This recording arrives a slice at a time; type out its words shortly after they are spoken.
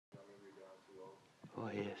Oh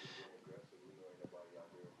yes.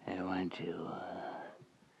 I want to,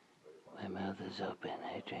 my mouth is open.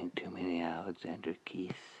 I drank too many Alexander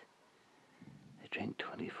Keiths. I drank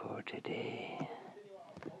 24 today.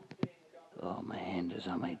 Oh, my hand is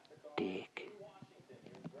on my dick.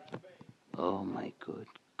 Oh my good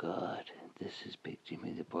God. This is Big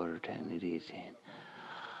Jimmy the Border Town Idiot's hand.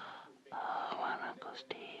 Oh, I want Uncle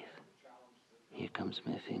Steve. Here comes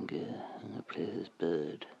my finger. I'm gonna play this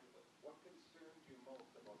bird.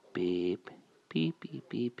 Beep. Beep, beep,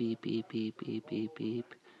 beep, beep, beep, beep, beep, beep,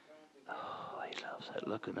 beep. Oh, he loves that.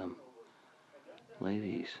 Look at him.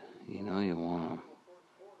 Ladies, you know you want them.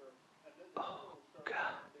 Oh,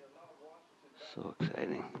 God. So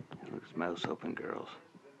exciting. Look at his mouth open, girls.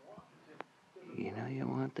 You know you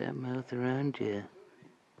want that mouth around you.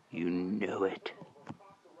 You know it.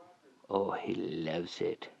 Oh, he loves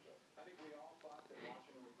it.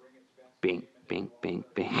 Bink, bink, bink,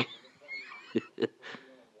 bink.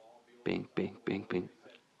 Bink, bink, bink, bink,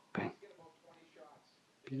 bink.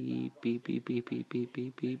 Beep, beep, beep, beep, beep, beep,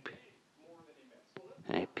 beep, beep.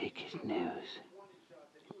 And I pick his nose.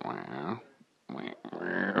 Wow.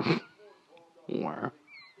 Wow.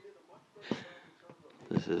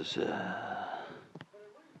 This is,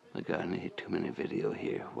 I got a 2-minute video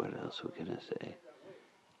here. What else we gonna say?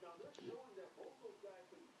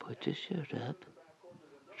 Put your shirt up.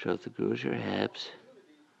 Show the girls your abs.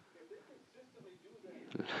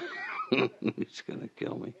 He's gonna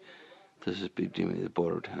kill me. This is Big Jimmy the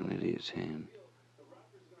Border Town Idiot's hand.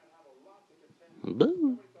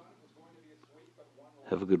 Boo.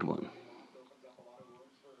 Have a good one.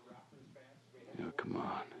 Oh, come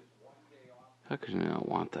on. How could you not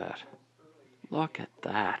want that? Look at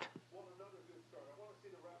that.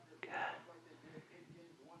 God.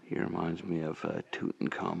 He reminds me of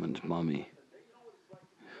Tutankhamun's mummy.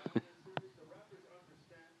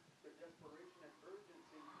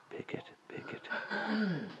 Pick it, pick it.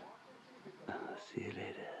 See you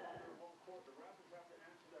later.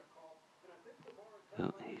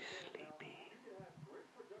 Oh, he's sleepy.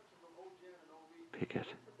 Pick it.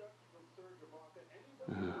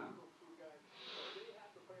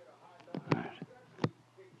 Alright.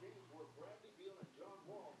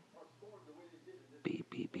 Beep,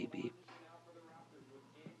 beep, beep, beep.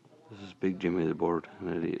 This is Big Jimmy the Border Town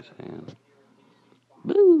Idiot's hand.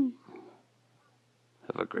 Boo!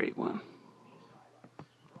 Have a great one.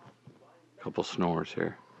 Couple snores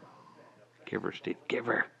here. Give her, Steve. Give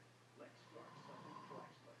her.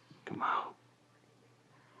 Come on.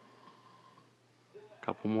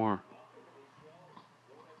 Couple more.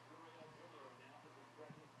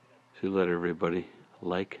 See you later, everybody.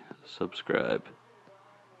 Like, subscribe.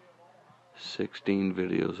 16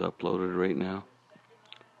 videos uploaded right now.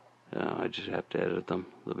 I just have to edit them.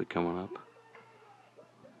 They'll be coming up.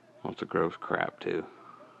 Lots of gross crap, too.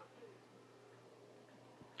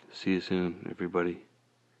 See you soon, everybody.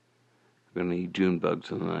 We're going to eat June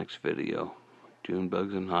bugs in the next video. June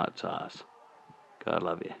bugs and hot sauce. God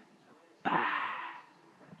love you. Bye.